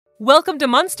Welcome to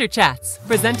Monster Chats,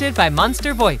 presented by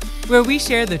Monster VoIP, where we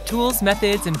share the tools,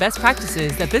 methods, and best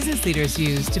practices that business leaders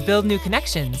use to build new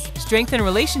connections, strengthen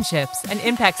relationships, and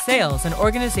impact sales in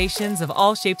organizations of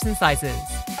all shapes and sizes.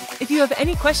 If you have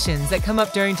any questions that come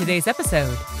up during today's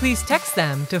episode, please text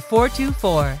them to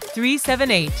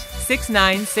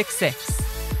 424-378-6966.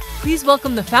 Please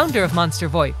welcome the founder of Monster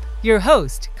VoIP, your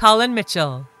host, Colin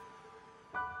Mitchell.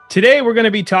 Today, we're going to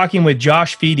be talking with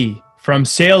Josh Feedy from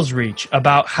Sales Reach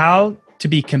about how to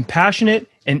be compassionate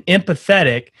and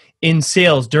empathetic in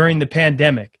sales during the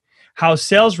pandemic, how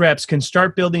sales reps can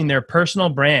start building their personal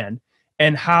brand,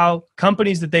 and how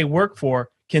companies that they work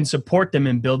for can support them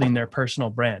in building their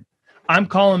personal brand. I'm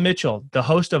Colin Mitchell, the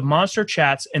host of Monster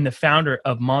Chats and the founder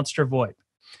of Monster VoIP.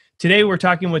 Today, we're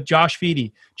talking with Josh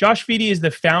Feedy. Josh Feedy is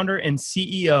the founder and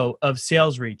CEO of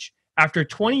Sales Reach. After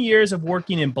 20 years of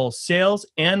working in both sales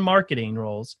and marketing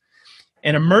roles,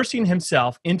 and immersing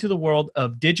himself into the world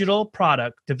of digital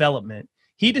product development,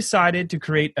 he decided to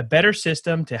create a better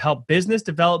system to help business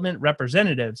development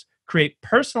representatives create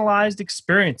personalized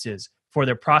experiences for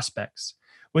their prospects,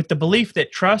 with the belief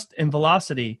that trust and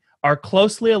velocity are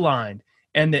closely aligned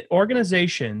and that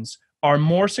organizations are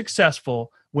more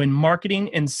successful when marketing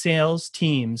and sales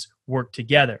teams work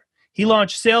together. He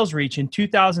launched Sales Reach in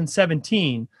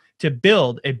 2017 to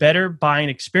build a better buying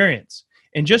experience.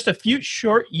 In just a few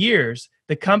short years,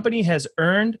 the company has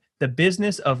earned the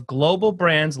business of global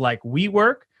brands like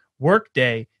WeWork,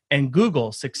 Workday, and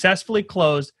Google successfully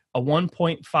closed a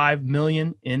 $1.5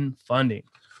 million in funding.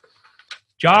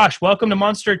 Josh, welcome to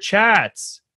Monster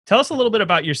Chats. Tell us a little bit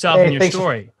about yourself and your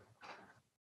story.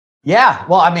 Yeah,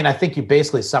 well, I mean, I think you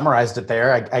basically summarized it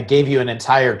there. I gave you an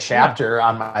entire chapter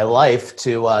on my life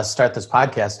to start this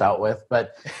podcast out with.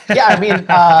 But yeah, I mean,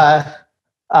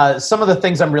 some of the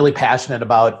things I'm really passionate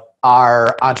about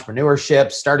are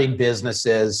entrepreneurship, starting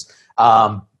businesses,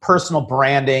 personal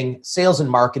branding, sales and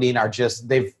marketing are just,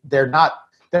 they're not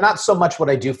so much what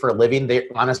I do for a living. They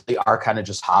honestly are kind of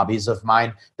just hobbies of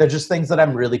mine. They're just things that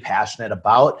I'm really passionate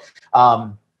about.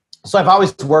 So I've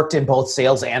always worked in both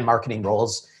sales and marketing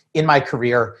roles in my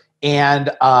career.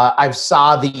 And I've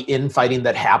saw the infighting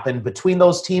that happened between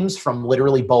those teams from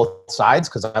literally both sides,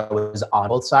 because I was on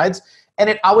both sides. And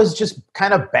it always just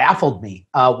kind of baffled me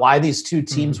why these two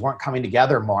teams weren't coming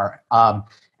together more,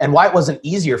 and why it wasn't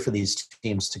easier for these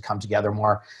teams to come together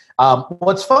more.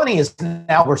 What's funny is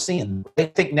now we're seeing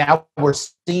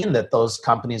that those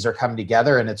companies are coming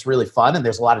together, and it's really fun. And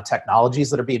there's a lot of technologies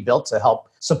that are being built to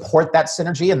help support that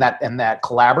synergy and that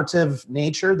collaborative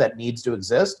nature that needs to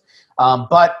exist.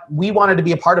 But we wanted to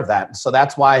be a part of that. So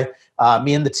that's why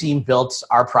me and the team built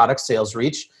our product, Sales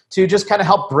Reach, to just kind of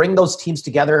help bring those teams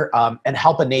together and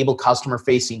help enable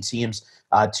customer-facing teams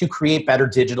to create better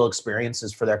digital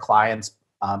experiences for their clients,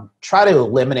 try to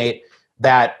eliminate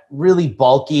that really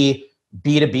bulky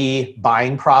B2B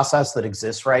buying process that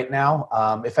exists right now.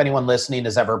 If anyone listening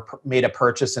has ever made a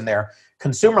purchase in their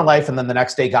consumer life and then the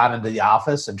next day got into the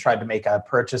office and tried to make a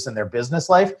purchase in their business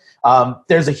life,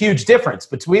 there's a huge difference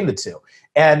between the two.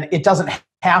 And it doesn't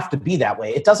have to be that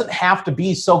way. It doesn't have to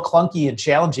be so clunky and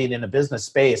challenging in a business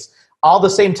space. All the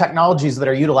same technologies that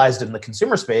are utilized in the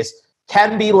consumer space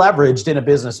can be leveraged in a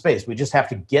business space. We just have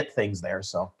to get things there.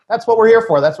 So that's what we're here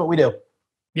for. That's what we do.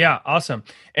 Yeah, awesome.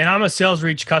 And I'm a Sales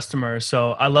Reach customer,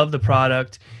 so I love the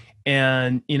product.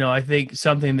 And, I think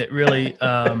something that really...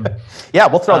 yeah,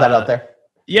 we'll throw that out there.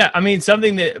 Yeah, I mean,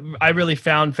 something that I really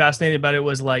found fascinating about it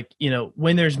was like,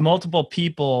 when there's multiple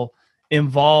people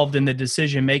involved in the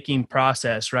decision-making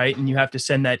process, right? And you have to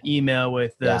send that email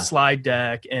with the slide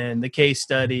deck and the case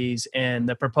studies and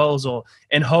the proposal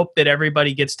and hope that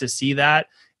everybody gets to see that.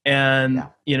 And,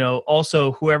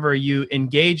 also whoever you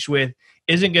engage with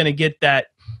isn't going to get that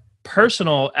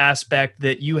personal aspect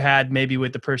that you had maybe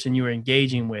with the person you were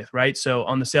engaging with, right? So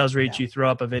on the Sales Reach, you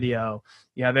throw up a video,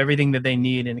 you have everything that they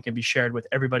need, and it can be shared with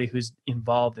everybody who's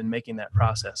involved in making that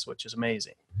process, which is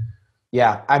amazing.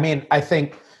 Yeah, I mean, I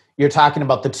think you're talking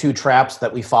about the two traps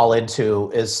that we fall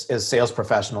into as sales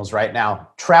professionals right now.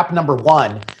 Trap number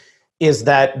one is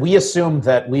that we assume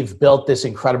that we've built this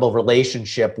incredible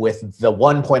relationship with the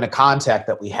one point of contact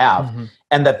that we have,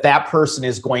 and that person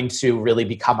is going to really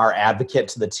become our advocate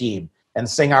to the team and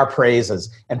sing our praises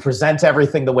and present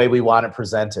everything the way we want it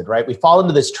presented, right? We fall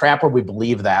into this trap where we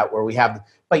believe that, where we have,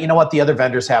 but you know what? The other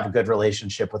vendors have a good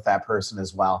relationship with that person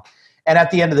as well. And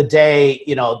at the end of the day,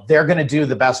 they're going to do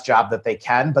the best job that they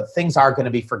can, but things are going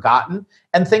to be forgotten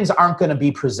and things aren't going to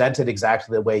be presented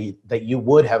exactly the way that you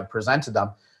would have presented them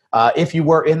if you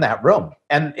were in that room.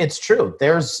 And it's true.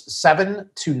 There's 7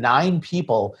 to 9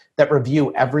 people that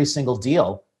review every single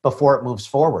deal before it moves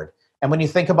forward. And when you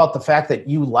think about the fact that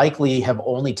you likely have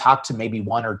only talked to maybe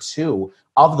one or two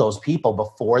of those people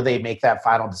before they make that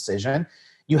final decision,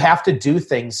 you have to do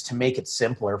things to make it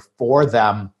simpler for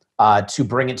them to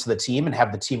bring it to the team and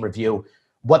have the team review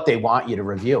what they want you to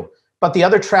review. But the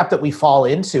other trap that we fall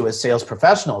into as sales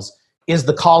professionals is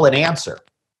the call and answer.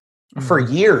 Mm-hmm. For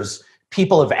years,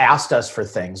 people have asked us for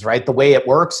things, right? The way it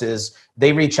works is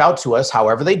they reach out to us,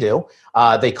 however they do.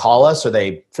 They call us or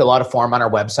they fill out a form on our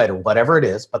website or whatever it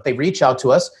is, but they reach out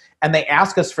to us and they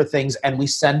ask us for things and we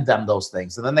send them those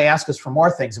things. And then they ask us for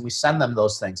more things and we send them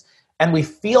those things. And we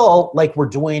feel like we're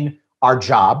doing our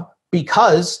job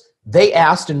because they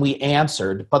asked and we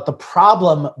answered. But the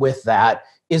problem with that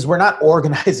is we're not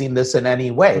organizing this in any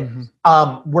way.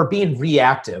 Mm-hmm. We're being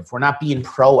reactive. We're not being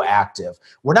proactive.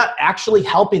 We're not actually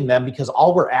helping them because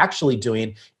all we're actually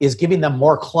doing is giving them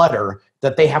more clutter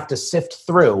that they have to sift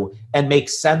through and make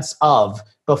sense of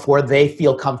before they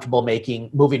feel comfortable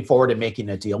moving forward and making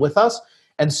a deal with us.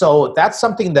 And so that's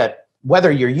something that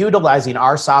whether you're utilizing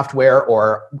our software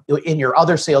or in your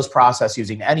other sales process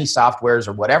using any softwares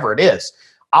or whatever it is,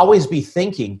 always be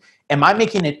thinking, am I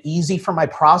making it easy for my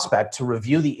prospect to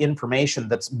review the information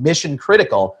that's mission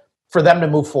critical for them to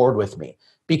move forward with me?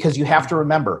 Because you have to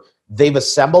remember, they've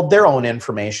assembled their own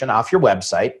information off your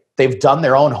website. They've done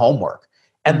their own homework.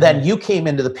 And then you came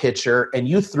into the picture and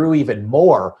you threw even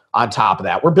more on top of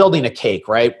that. We're building a cake,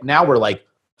 right? Now we're like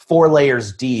 4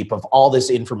 layers deep of all this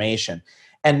information.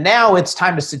 And now it's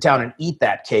time to sit down and eat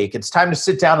that cake. It's time to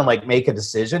sit down and like make a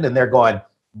decision. And they're going,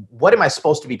 what am I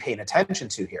supposed to be paying attention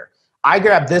to here? I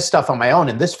grabbed this stuff on my own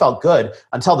and this felt good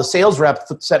until the sales rep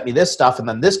sent me this stuff and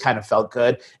then this kind of felt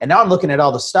good. And now I'm looking at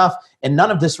all the stuff and none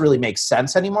of this really makes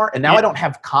sense anymore. And now I don't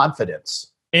have confidence.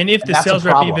 And if the sales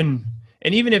rep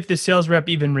even if the sales rep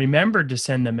even remembered to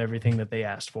send them everything that they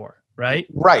asked for, right?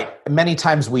 Right. Many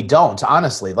times we don't,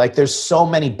 honestly. Like there's so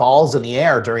many balls in the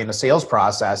air during the sales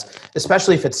process,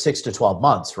 especially if it's 6 to 12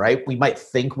 months, right? We might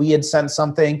think we had sent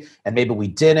something and maybe we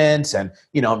didn't. And,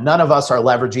 none of us are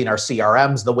leveraging our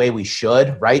CRMs the way we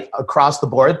should, right? Across the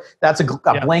board. That's a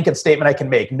blanket statement I can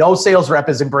make. No sales rep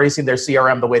is embracing their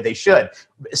CRM the way they should.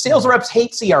 Sales reps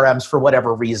hate CRMs for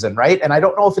whatever reason, right? And I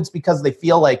don't know if it's because they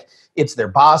feel like it's their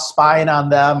boss spying on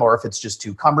them or if it's just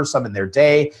too cumbersome in their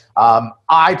day.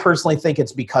 I personally think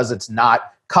it's because it's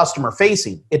not customer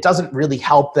facing. It doesn't really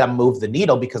help them move the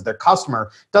needle because their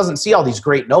customer doesn't see all these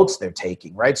great notes they're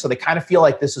taking, right? So they kind of feel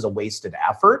like this is a wasted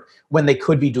effort when they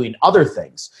could be doing other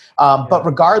things. But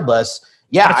regardless,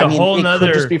 it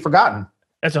could just be forgotten.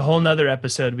 That's a whole nother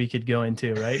episode we could go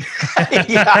into, right?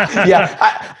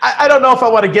 Yeah. I don't know if I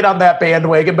want to get on that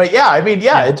bandwagon, but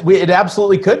it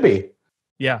absolutely could be.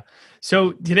 Yeah.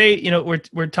 So today,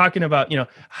 we're talking about,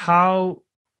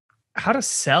 how to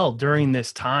sell during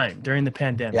this time, during the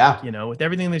pandemic. Yeah. With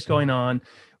everything that's going on,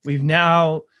 we've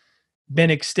now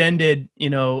been extended.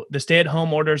 The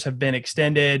stay-at-home orders have been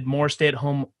extended. More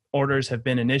stay-at-home orders have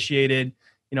been initiated.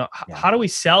 How do we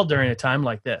sell during a time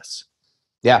like this?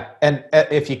 Yeah. And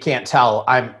if you can't tell,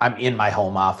 I'm in my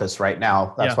home office right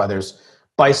now. That's why there's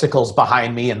bicycles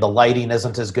behind me and the lighting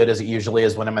isn't as good as it usually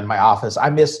is when I'm in my office. I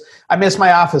miss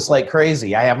my office like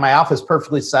crazy. I have my office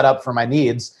perfectly set up for my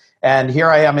needs. And here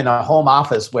I am in a home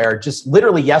office where just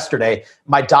literally yesterday,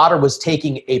 my daughter was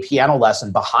taking a piano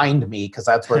lesson behind me because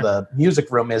that's where the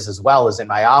music room is as well as in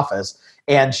my office.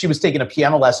 And she was taking a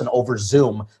piano lesson over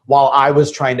Zoom while I was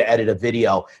trying to edit a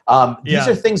video. These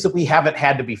are things that we haven't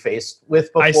had to be faced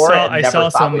with before. I saw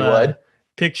some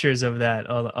pictures of that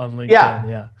on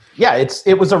LinkedIn. Yeah,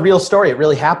 it was a real story. It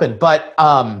really happened. But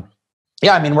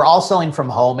we're all selling from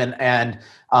home and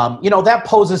that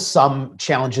poses some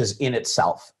challenges in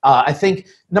itself. I think,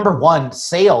 number one,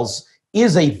 sales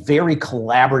is a very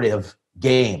collaborative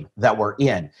game that we're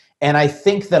in. And I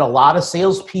think that a lot of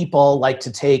salespeople like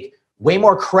to take way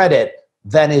more credit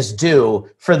than is due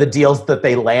for the deals that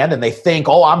they land. And they think,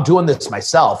 oh, I'm doing this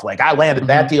myself. Like I landed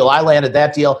that deal. I landed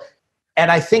that deal.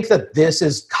 And I think that this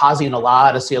is causing a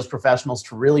lot of sales professionals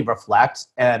to really reflect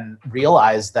and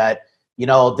realize that,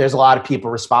 there's a lot of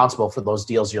people responsible for those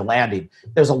deals you're landing.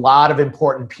 There's a lot of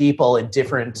important people in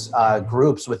different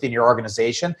groups within your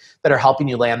organization that are helping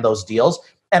you land those deals.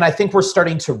 And I think we're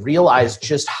starting to realize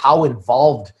just how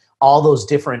involved all those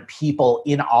different people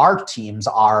in our teams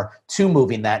are to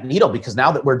moving that needle, because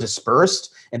now that we're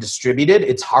dispersed and distributed,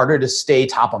 it's harder to stay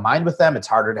top of mind with them. It's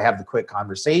harder to have the quick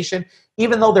conversation.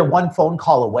 Even though they're one phone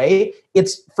call away,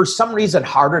 it's for some reason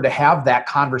harder to have that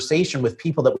conversation with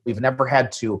people that we've never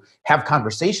had to have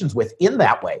conversations with in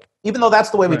that way. Even though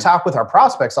that's the way we talk with our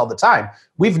prospects all the time,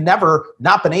 we've never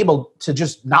not been able to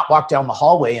just not walk down the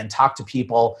hallway and talk to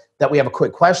people that we have a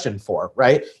quick question for,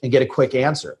 right? And get a quick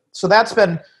answer. So that's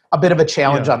been a bit of a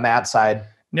challenge on that side.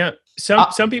 Now,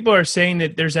 some people are saying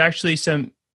that there's actually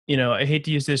some, I hate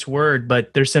to use this word,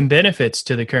 but there's some benefits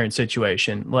to the current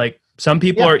situation. Like some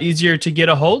people are easier to get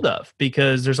a hold of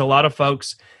because there's a lot of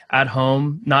folks at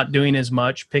home not doing as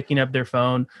much, picking up their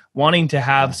phone, wanting to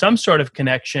have some sort of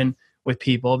connection with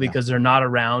people because they're not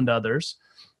around others.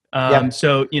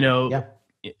 So,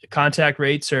 contact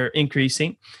rates are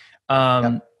increasing.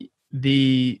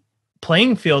 The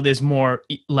playing field is more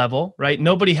level, right?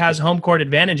 Nobody has home court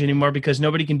advantage anymore because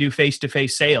nobody can do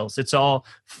face-to-face sales. It's all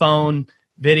phone,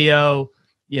 video,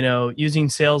 using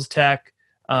sales tech.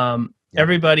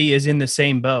 Everybody is in the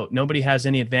same boat. Nobody has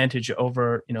any advantage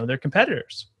over, their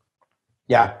competitors.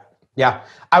 Yeah.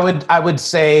 I would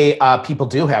say people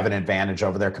do have an advantage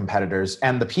over their competitors.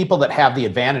 And the people that have the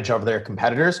advantage over their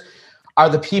competitors are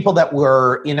the people that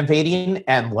were innovating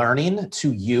and learning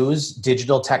to use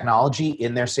digital technology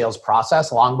in their sales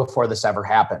process long before this ever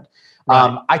happened.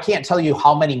 Right. I can't tell you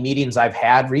how many meetings I've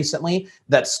had recently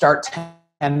that start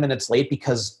 10 minutes late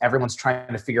because everyone's trying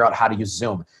to figure out how to use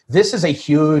Zoom. This is a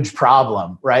huge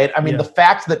problem, right? I mean, the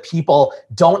fact that people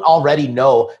don't already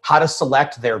know how to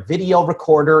select their video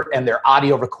recorder and their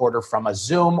audio recorder from a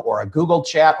Zoom or a Google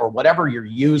Chat or whatever you're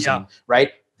using,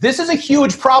 right? This is a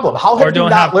huge problem. How have you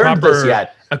not learned this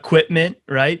yet? Equipment,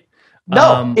 right?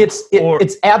 No,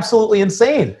 it's absolutely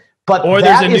insane. But or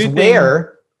that there's a is new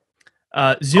where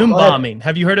Zoom bombing.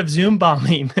 Have you heard of Zoom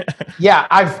bombing? Yeah,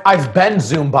 I've been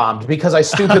Zoom bombed because I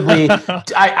stupidly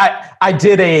I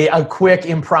did a quick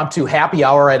impromptu happy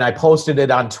hour and I posted it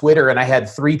on Twitter and I had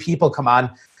 3 people come on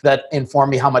that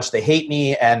informed me how much they hate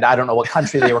me and I don't know what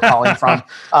country they were calling from.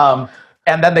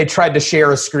 And then they tried to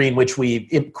share a screen, which we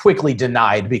quickly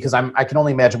denied because I can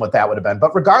only imagine what that would have been.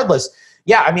 But regardless,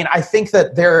 yeah, I mean, I think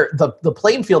that the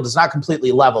playing field is not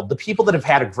completely leveled. The people that have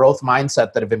had a growth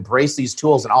mindset that have embraced these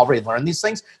tools and already learned these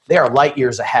things, they are light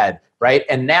years ahead, right?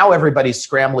 And now everybody's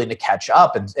scrambling to catch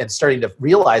up and starting to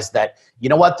realize that, you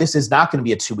know what, this is not going to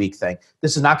be a 2-week thing.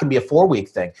 This is not going to be a 4-week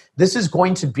thing. This is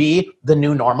going to be the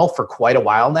new normal for quite a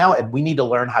while now, and we need to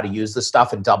learn how to use this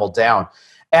stuff and double down.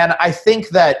 And I think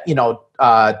that,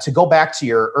 to go back to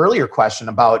your earlier question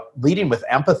about leading with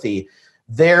empathy,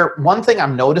 one thing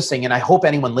I'm noticing, and I hope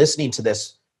anyone listening to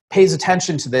this pays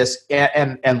attention to this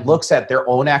and looks at their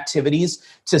own activities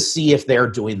to see if they're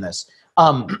doing this.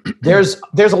 There's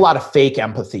a lot of fake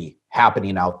empathy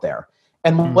happening out there.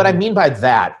 And what I mean by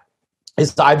that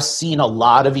is I've seen a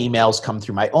lot of emails come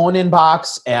through my own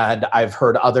inbox, and I've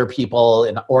heard other people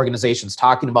in organizations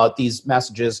talking about these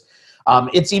messages.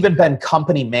 It's even been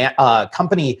company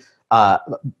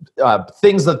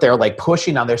things that they're like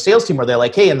pushing on their sales team where they're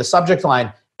like, hey, in the subject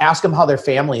line, ask them how their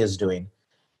family is doing.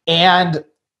 And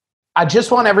I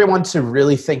just want everyone to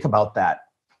really think about that.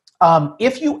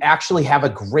 If you actually have a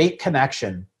great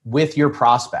connection with your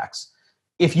prospects,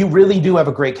 if you really do have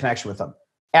a great connection with them,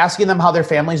 asking them how their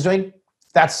family is doing,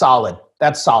 that's solid.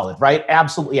 That's solid, right?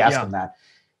 Absolutely ask them that.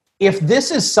 If this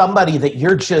is somebody that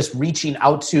you're just reaching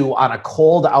out to on a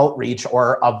cold outreach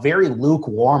or a very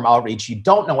lukewarm outreach, you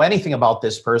don't know anything about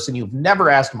this person, you've never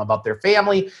asked them about their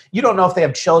family, you don't know if they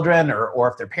have children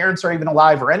or if their parents are even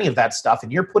alive or any of that stuff,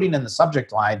 and you're putting in the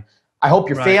subject line, I hope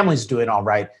your family's doing all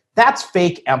right. That's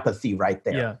fake empathy right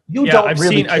there. Yeah. I've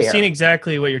seen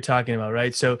exactly what you're talking about,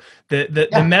 right? So the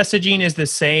messaging is the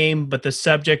same, but the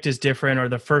subject is different or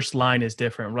the first line is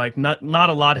different. Like not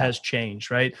a lot has changed,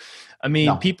 right? I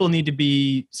mean, people need to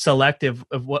be selective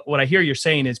of what I hear you're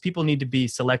saying is people need to be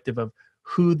selective of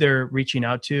who they're reaching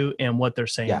out to and what they're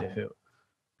saying to who.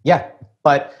 Yeah,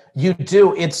 but you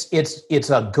do. It's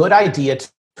a good idea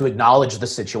to acknowledge the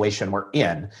situation we're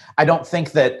in. I don't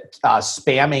think that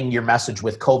spamming your message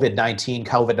with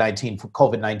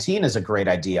COVID-19 is a great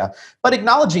idea, but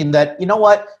acknowledging that, you know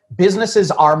what, businesses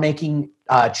are making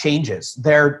changes.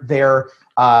 They're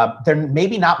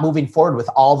maybe not moving forward with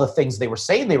all the things they were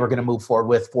saying they were going to move forward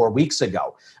with 4 weeks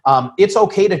ago. It's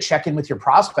okay to check in with your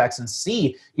prospects and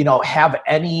see,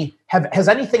 has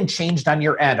anything changed on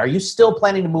your end? Are you still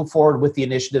planning to move forward with the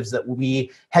initiatives that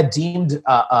we had deemed,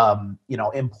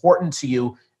 important to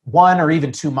you 1 or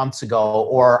even 2 months ago,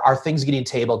 or are things getting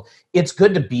tabled? It's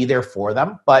good to be there for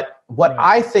them. But what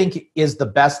I think is the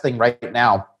best thing right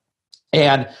now,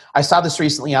 and I saw this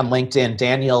recently on LinkedIn,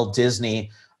 Daniel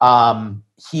Disney,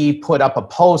 he put up a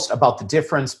post about the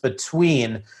difference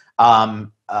between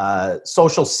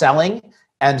social selling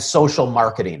and social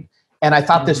marketing. And I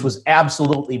thought this was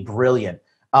absolutely brilliant.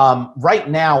 Right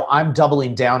now, I'm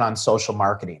doubling down on social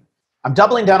marketing. I'm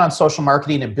doubling down on social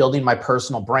marketing and building my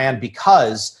personal brand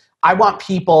because I want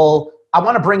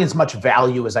to bring as much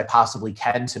value as I possibly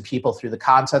can to people through the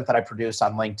content that I produce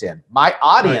on LinkedIn. My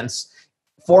audience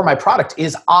for my product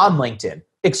is on LinkedIn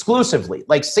exclusively.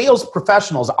 Like sales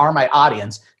professionals are my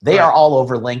audience. They are all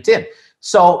over LinkedIn.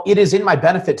 So it is in my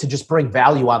benefit to just bring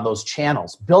value on those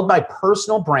channels, build my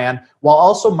personal brand while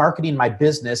also marketing my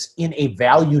business in a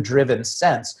value-driven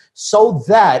sense so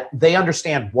that they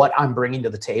understand what I'm bringing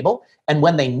to the table. And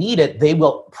when they need it, they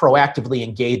will proactively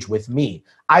engage with me.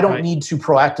 I don't need to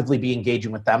proactively be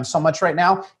engaging with them so much right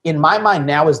now. In my mind,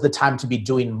 now is the time to be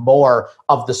doing more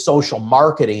of the social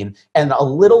marketing and a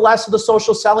little less of the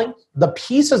social selling. The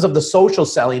pieces of the social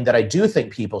selling that I do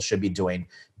think people should be doing,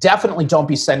 definitely don't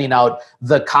be sending out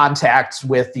the contacts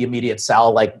with the immediate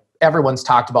sell. Like everyone's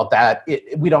talked about that.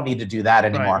 We don't need to do that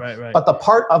anymore. Right. But the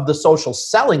part of the social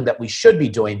selling that we should be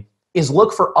doing is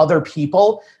look for other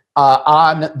people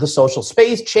on the social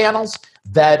space channels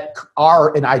that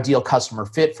are an ideal customer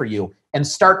fit for you and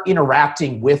start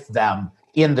interacting with them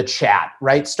in the chat,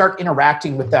 right? Start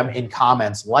interacting with them in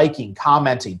comments, liking,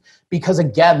 commenting, because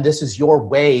again, this is your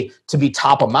way to be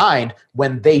top of mind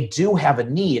when they do have a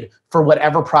need for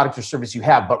whatever product or service you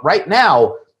have. But right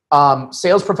now,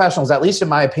 sales professionals, at least in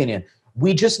my opinion,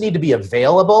 we just need to be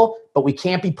available, but we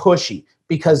can't be pushy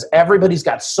because everybody's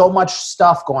got so much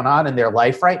stuff going on in their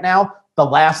life right now. The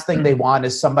last thing they want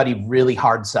is somebody really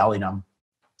hard selling them.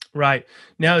 Right.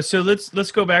 Now, so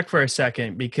let's go back for a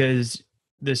second because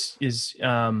this is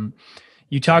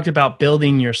you talked about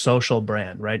building your social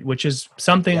brand, right? Which is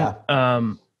something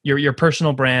your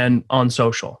personal brand on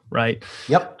social, right?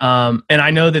 Yep. And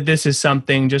I know that this is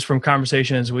something just from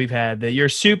conversations we've had that you're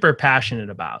super passionate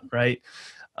about, right?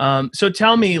 So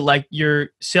tell me, like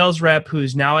your sales rep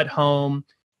who's now at home,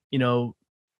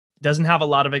 doesn't have a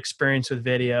lot of experience with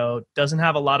video, doesn't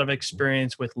have a lot of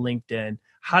experience with LinkedIn.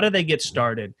 How do they get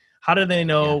started? How do they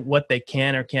know what they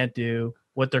can or can't do,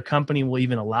 what their company will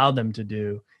even allow them to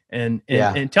do? And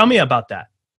tell me about that.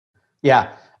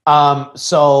 Yeah.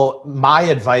 So my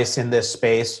advice in this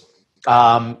space,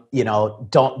 don't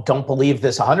believe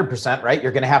this 100%, right?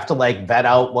 You're going to have to vet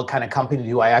out what kind of company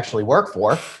do I actually work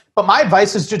for. But my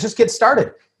advice is to just get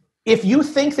started. If you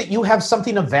think that you have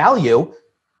something of value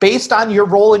based on your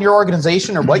role in your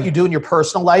organization or what you do in your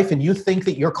personal life, and you think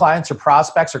that your clients or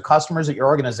prospects or customers at your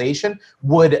organization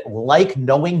would like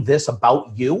knowing this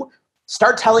about you,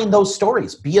 start telling those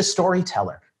stories. Be a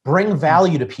storyteller. Bring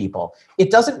value to people. It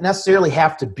doesn't necessarily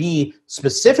have to be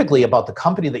specifically about the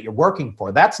company that you're working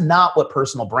for. That's not what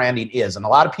personal branding is. And a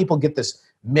lot of people get this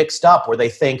mixed up where they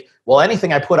think, well,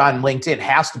 anything I put on LinkedIn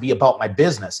has to be about my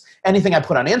business. Anything I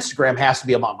put on Instagram has to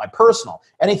be about my personal.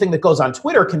 Anything that goes on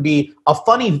Twitter can be a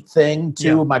funny thing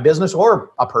to my business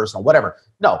or a personal, whatever.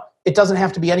 No, it doesn't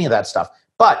have to be any of that stuff.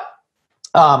 But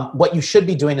what you should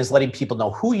be doing is letting people know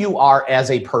who you are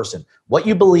as a person, what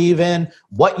you believe in,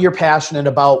 what you're passionate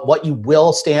about, what you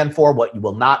will stand for, what you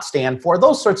will not stand for,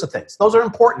 those sorts of things. Those are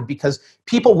important because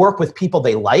people work with people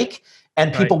they like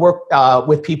and people work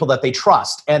with people that they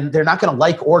trust. And they're not going to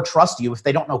like or trust you if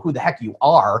they don't know who the heck you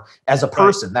are as a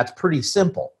person. Right. That's pretty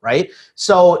simple, right?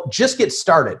 So just get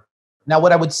started. Now,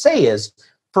 what I would say is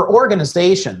for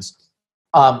organizations,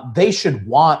 they should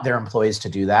want their employees to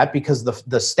do that because the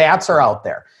stats are out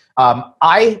there.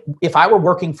 If I were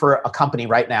working for a company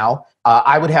right now,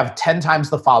 I would have 10 times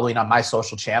the following on my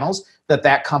social channels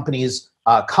that company's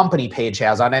company page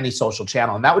has on any social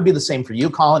channel. And that would be the same for you,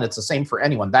 Colin. It's the same for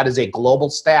anyone. That is a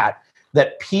global stat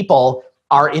that people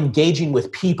are engaging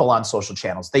with people on social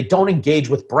channels. They don't engage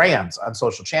with brands on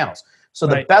social channels. So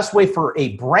the best way for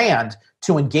a brand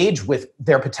to engage with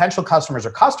their potential customers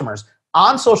or customers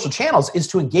on social channels is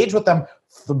to engage with them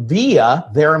via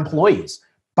their employees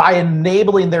by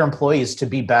enabling their employees to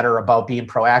be better about being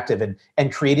proactive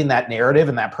and creating that narrative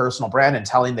and that personal brand and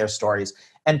telling their stories.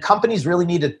 And companies really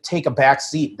need to take a back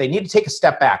seat. They need to take a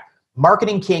step back.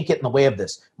 Marketing can't get in the way of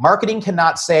this. Marketing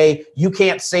cannot say, you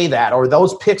can't say that, or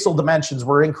those pixel dimensions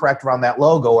were incorrect around that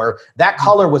logo, or that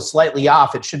color was slightly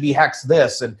off. It should be hex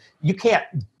this. And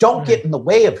don't get in the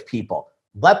way of people.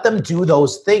 Let them do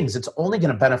those things. It's only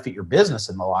going to benefit your business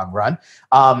in the long run.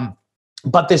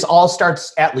 But this all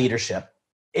starts at leadership.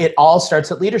 It all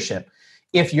starts at leadership.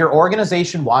 If your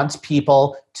organization wants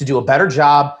people to do a better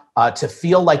job, to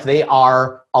feel like they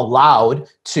are allowed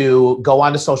to go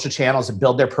onto social channels and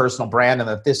build their personal brand and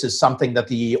that this is something that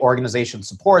the organization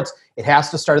supports, it has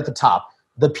to start at the top.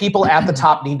 The people at the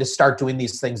top need to start doing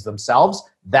these things themselves.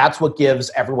 That's what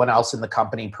gives everyone else in the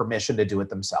company permission to do it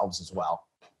themselves as well.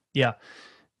 Yeah.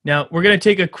 Now, we're going to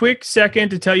take a quick second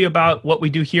to tell you about what we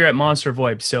do here at Monster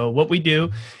VoIP. So what we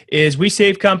do is we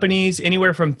save companies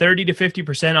anywhere from 30 to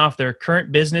 50% off their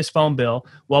current business phone bill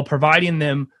while providing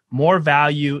them more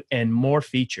value and more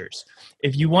features.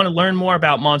 If you want to learn more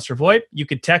about Monster VoIP, you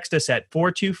could text us at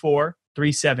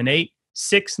 424-378-6699.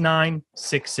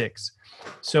 6966.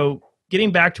 So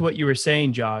getting back to what you were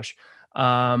saying, Josh,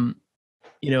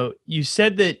 you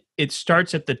said that it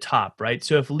starts at the top, right?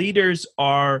 So if leaders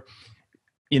are,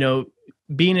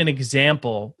 being an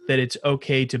example that it's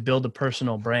okay to build a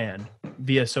personal brand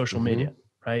via social media,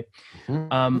 right?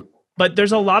 But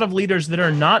there's a lot of leaders that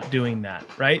are not doing that,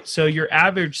 right? So your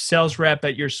average sales rep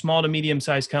at your small to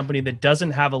medium-sized company that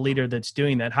doesn't have a leader that's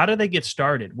doing that, how do they get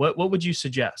started? What would you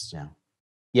suggest?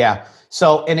 Yeah.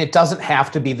 So, and it doesn't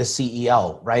have to be the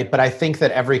CEO, right? But I think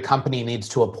that every company needs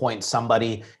to appoint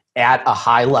somebody at a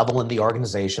high level in the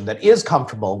organization that is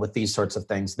comfortable with these sorts of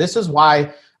things. This is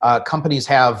why companies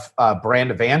have brand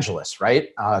evangelists,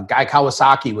 right? Guy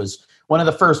Kawasaki was one of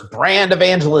the first brand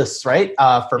evangelists, right,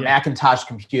 for Macintosh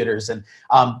computers. And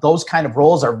those kind of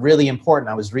roles are really important.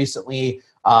 I was recently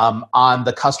on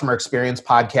the Customer Experience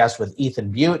podcast with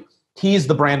Ethan Butte. He's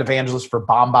the brand evangelist for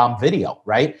BombBomb Video,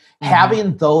 right?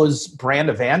 Having those brand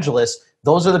evangelists,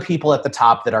 those are the people at the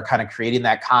top that are kind of creating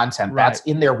that content. Right. That's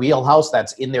in their wheelhouse.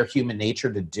 That's in their human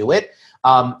nature to do it.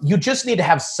 You just need to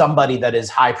have somebody that is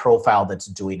high profile that's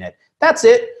doing it. That's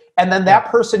it. And then that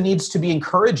person needs to be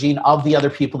encouraging of the other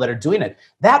people that are doing it.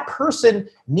 That person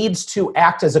needs to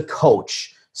act as a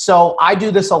coach. So I do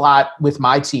this a lot with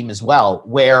my team as well,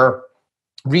 where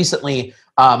recently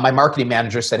my marketing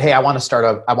manager said, "Hey, I want to start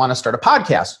a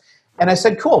podcast." And I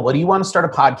said, "Cool. What do you want to start a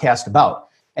podcast about?"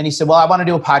 And he said, "Well, I want to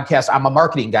do a podcast. I'm a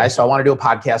marketing guy, so I want to do a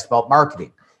podcast about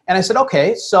marketing." And I said,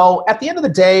 "Okay, so at the end of the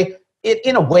day,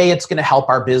 in a way, it's going to help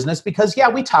our business because,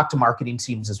 we talk to marketing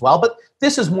teams as well, but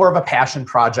this is more of a passion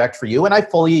project for you, and I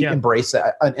fully embrace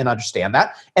that and understand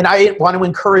that. And I want to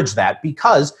encourage that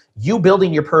because you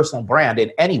building your personal brand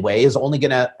in any way is only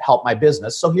going to help my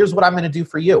business. So here's what I'm going to do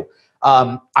for you.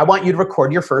 I want you to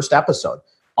record your first episode.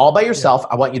 All by yourself.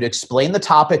 I want you to explain the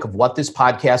topic of what this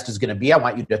podcast is going to be. I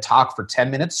want you to talk for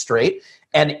 10 minutes straight.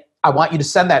 And I want you to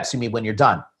send that to me when you're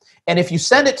done. And if you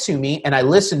send it to me and I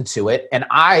listen to it and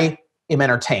I am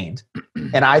entertained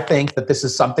and I think that this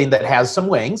is something that has some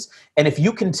wings, and if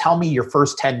you can tell me your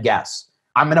first 10 guests,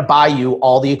 I'm going to buy you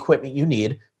all the equipment you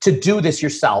need to do this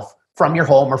yourself from your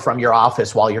home or from your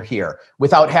office while you're here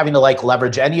without having to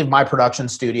leverage any of my production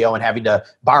studio and having to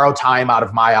borrow time out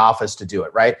of my office to do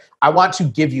it, right? I want to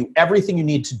give you everything you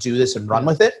need to do this and run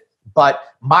with it. But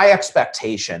my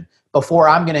expectation before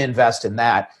I'm going to invest in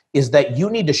that is that you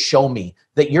need to show me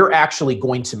that you're actually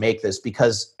going to make this,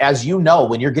 because as you know,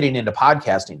 when you're getting into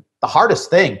podcasting, the hardest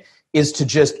thing is to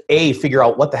just A, figure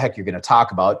out what the heck you're going to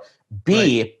talk about.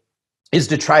 B, is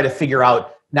to try to figure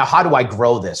out, now, how do I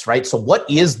grow this, right? So what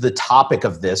is the topic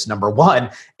of this, number one?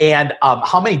 And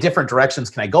how many different directions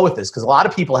can I go with this? Because a lot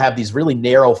of people have these really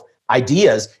narrow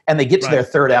ideas and they get to their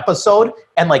third episode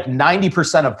and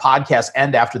 90% of podcasts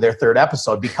end after their third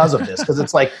episode because of this. Because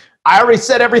it's I already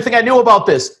said everything I knew about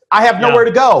this. I have nowhere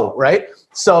to go, right?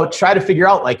 So try to figure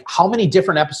out how many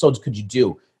different episodes could you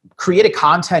do? Create a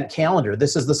content calendar.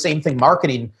 This is the same thing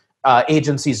marketing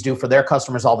agencies do for their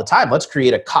customers all the time. Let's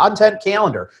create a content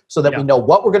calendar so that we know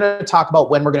what we're going to talk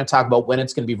about, when we're going to talk about, when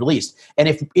it's going to be released. And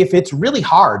if it's really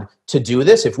hard to do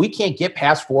this, if we can't get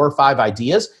past 4 or 5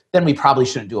 ideas, then we probably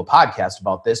shouldn't do a podcast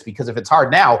about this, because if it's hard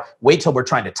now, wait till we're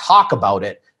trying to talk about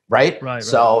it, right?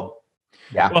 So,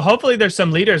 Well, hopefully there's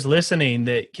some leaders listening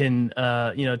that can,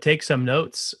 take some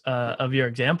notes of your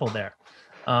example there.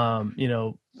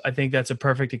 I think that's a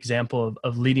perfect example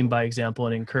of leading by example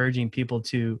and encouraging people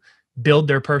to build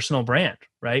their personal brand,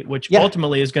 right? Which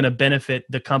ultimately is going to benefit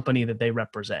the company that they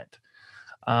represent.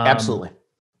 Absolutely.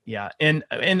 Yeah. And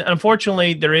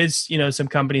unfortunately there is, some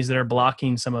companies that are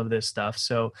blocking some of this stuff.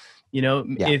 So,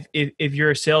 if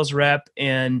you're a sales rep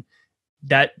and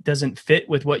that doesn't fit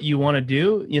with what you want to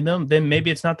do, then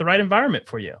maybe it's not the right environment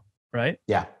for you. Right.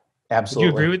 Yeah,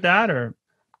 absolutely. Would you agree with that or?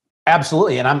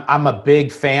 Absolutely. And I'm a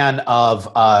big fan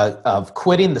of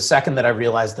quitting the second that I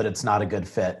realize that it's not a good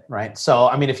fit, right? So,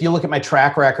 I mean, if you look at my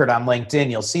track record on LinkedIn,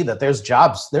 you'll see that there's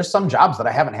some jobs that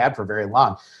I haven't had for very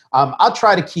long. I'll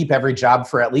try to keep every job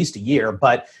for at least a year,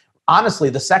 but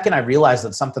honestly, the second I realize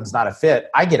that something's not a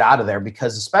fit, I get out of there,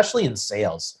 because especially in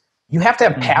sales, you have to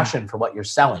have passion for what you're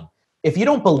selling. If you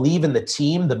don't believe in the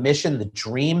team, the mission, the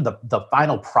dream, the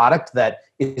final product that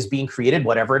is being created,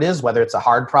 whatever it is, whether it's a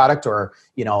hard product or,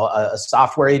 a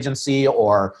software agency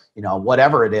or,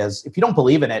 whatever it is, if you don't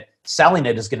believe in it, selling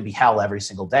it is going to be hell every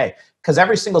single day. Because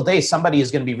every single day, somebody is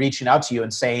going to be reaching out to you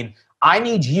and saying, I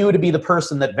need you to be the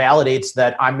person that validates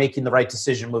that I'm making the right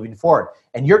decision moving forward.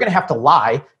 And you're going to have to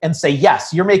lie and say,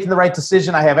 yes, you're making the right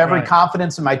decision. I have every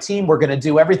confidence in my team. We're going to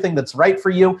do everything that's right for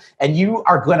you. And you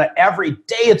are going to, every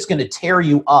day it's going to tear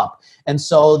you up. And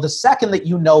so the second that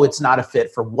you know it's not a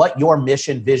fit for what your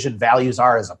mission, vision, values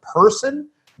are as a person,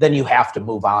 then you have to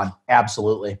move on.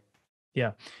 Absolutely.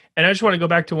 Yeah. And I just want to go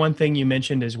back to one thing you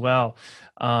mentioned as well.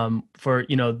 For,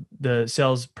 the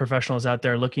sales professionals out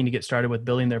there looking to get started with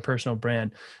building their personal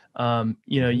brand.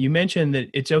 You mentioned that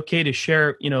it's okay to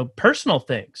share, personal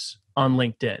things on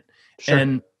LinkedIn. Sure.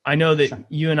 And I know that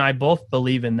you and I both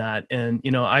believe in that. And,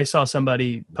 I saw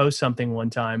somebody post something one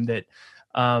time that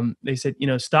they said,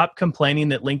 stop complaining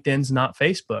that LinkedIn's not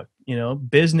Facebook.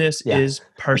 Business is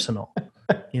personal.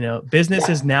 Business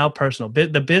is now personal.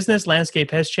 The business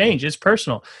landscape has changed. It's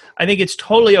personal. I think it's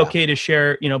totally okay to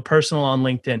share, personal on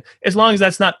LinkedIn, as long as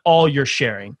that's not all you're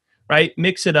sharing, right?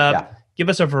 Mix it up, give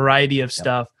us a variety of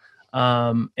stuff.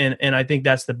 And I think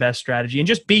that's the best strategy, and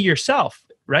just be yourself,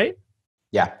 right?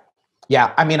 Yeah.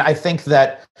 Yeah. I mean, I think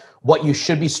that what you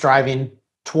should be striving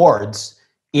towards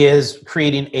is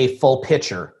creating a full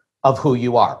picture of who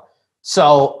you are.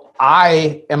 So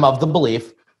I am of the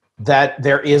belief that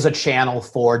there is a channel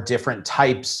for different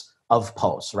types of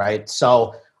posts, right?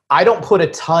 So I don't put a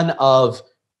ton of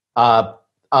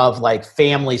like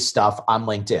family stuff on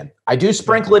LinkedIn. I do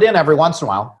sprinkle it in every once in a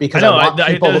while because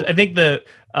I think the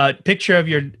picture of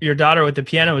your daughter with the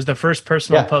piano was the first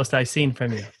personal post I seen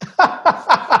from you.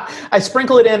 I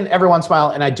sprinkle it in every once in a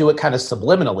while, and I do it kind of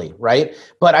subliminally, right?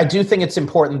 But I do think it's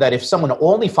important that if someone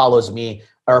only follows me,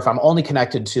 or if I'm only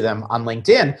connected to them on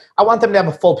LinkedIn, I want them to have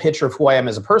a full picture of who I am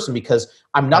as a person, because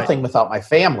I'm nothing without my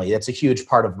family. That's a huge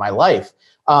part of my life.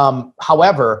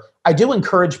 However, I do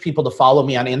encourage people to follow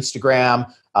me on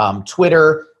Instagram,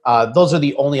 Twitter. Those are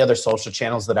the only other social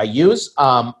channels that I use,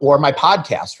 or my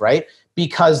podcast, right?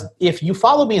 Because if you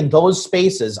follow me in those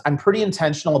spaces, I'm pretty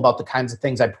intentional about the kinds of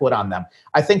things I put on them.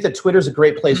 I think that Twitter's a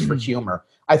great place for humor.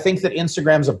 I think that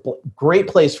Instagram's a great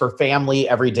place for family,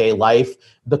 everyday life,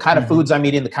 the kind of foods I'm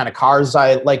eating, the kind of cars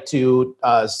I like to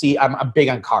see. I'm big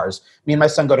on cars. Me and my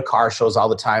son go to car shows all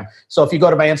the time. So if you go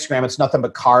to my Instagram, it's nothing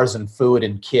but cars and food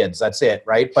and kids. That's it,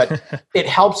 right? But it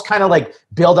helps kind of like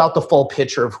build out the full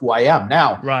picture of who I am.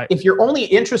 Now, if you're only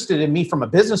interested in me from a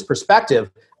business perspective,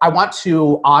 I want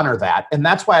to honor that. And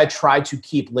that's why I try to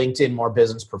keep LinkedIn more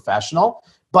business professional.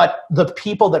 But the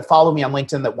people that follow me on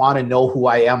LinkedIn that want to know who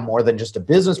I am more than just a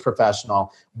business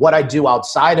professional, what I do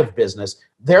outside of business,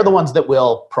 they're the ones that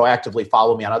will proactively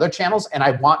follow me on other channels. And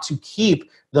I want to keep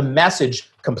the message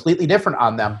completely different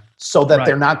on them so that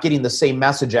they're not getting the same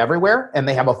message everywhere, and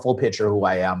they have a full picture of who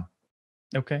I am.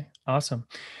 Okay, awesome.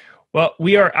 Well,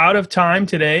 we are out of time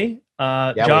today.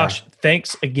 Josh,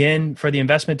 thanks again for the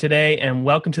investment today, and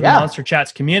welcome to the Monster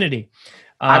Chats community.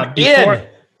 I'm in.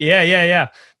 Yeah.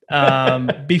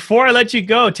 Before I let you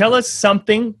go, tell us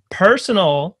something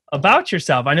personal about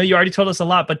yourself. I know you already told us a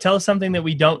lot, but tell us something that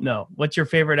we don't know. What's your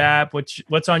favorite app?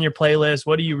 What's on your playlist?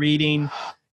 What are you reading?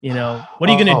 What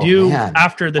are you going to do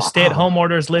after the stay-at-home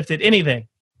order is lifted? Anything?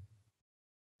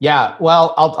 Yeah,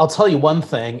 well, I'll tell you one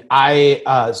thing.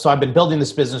 So I've been building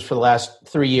this business for the last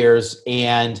 3 years,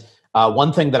 and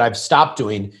one thing that I've stopped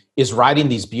doing is riding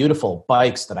these beautiful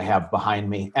bikes that I have behind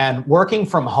me. And working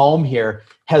from home here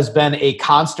has been a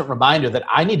constant reminder that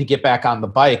I need to get back on the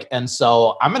bike. And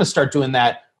so I'm going to start doing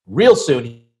that real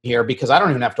soon here, because I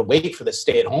don't even have to wait for the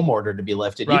stay-at-home order to be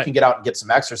lifted. You can get out and get some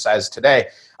exercise today.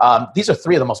 These are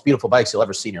 3 of the most beautiful bikes you'll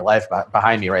ever see in your life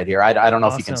behind me right here. I don't know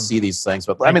if you can see these things,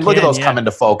 but I mean, look at those come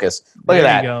into focus. Look at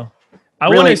that. Go. I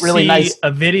want to see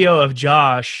a video of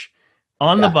Josh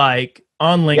on the bike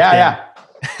on LinkedIn. Yeah.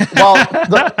 Well,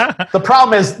 the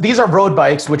problem is these are road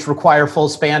bikes, which require full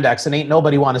spandex, and ain't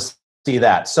nobody want to see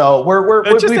that. So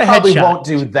we probably won't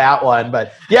do that one.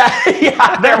 But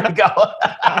yeah, there we go.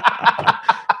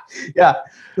 Yeah.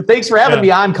 But thanks for having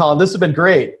me on, Colin. This has been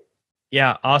great.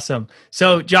 Yeah, awesome.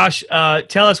 So, Josh,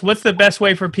 tell us, what's the best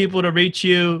way for people to reach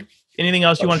you? Anything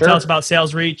else you want to tell us about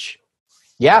Sales Reach?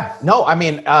 Yeah. No, I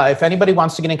mean, if anybody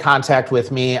wants to get in contact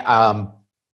with me,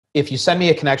 if you send me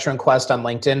a connection request on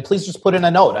LinkedIn, please just put in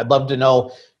a note. I'd love to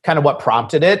know kind of what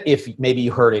prompted it. If maybe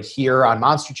you heard it here on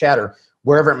Monster Chat or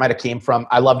wherever it might have came from,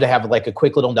 I love to have like a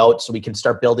quick little note so we can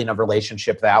start building a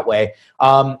relationship that way.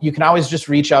 You can always just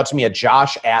reach out to me at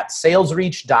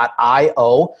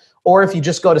josh@salesreach.io. Or if you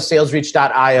just go to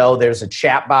salesreach.io, there's a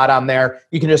chat bot on there.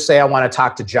 You can just say, I want to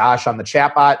talk to Josh on the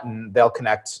chat bot, and they'll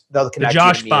connect you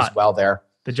to me as well there.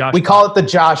 The Josh we call it the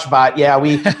Josh bot. Yeah,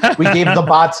 we gave the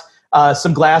bots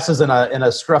some glasses and a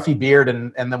scruffy beard,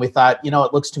 and then we thought,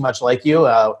 it looks too much like you,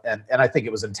 and I think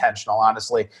it was intentional,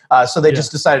 honestly. So they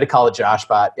just decided to call it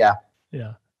JoshBot. Yeah.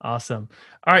 Yeah. Awesome.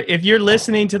 All right. If you're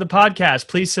listening to the podcast,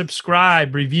 please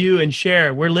subscribe, review, and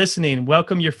share. We're listening.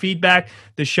 Welcome your feedback.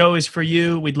 The show is for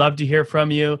you. We'd love to hear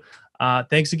from you.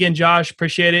 Thanks again, Josh.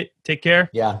 Appreciate it. Take care.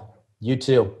 Yeah. You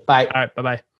too. Bye. All right.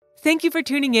 Bye-bye. Thank you for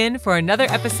tuning in for another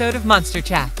episode of Monster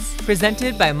Chats,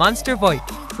 presented by Monster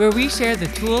VoIP, where we share the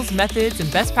tools, methods,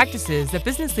 and best practices that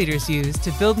business leaders use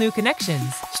to build new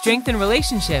connections, strengthen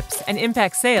relationships, and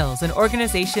impact sales in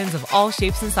organizations of all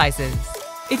shapes and sizes.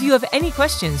 If you have any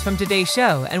questions from today's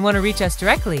show and want to reach us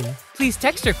directly, please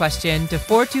text your question to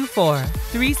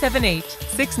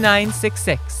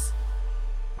 424-378-6966.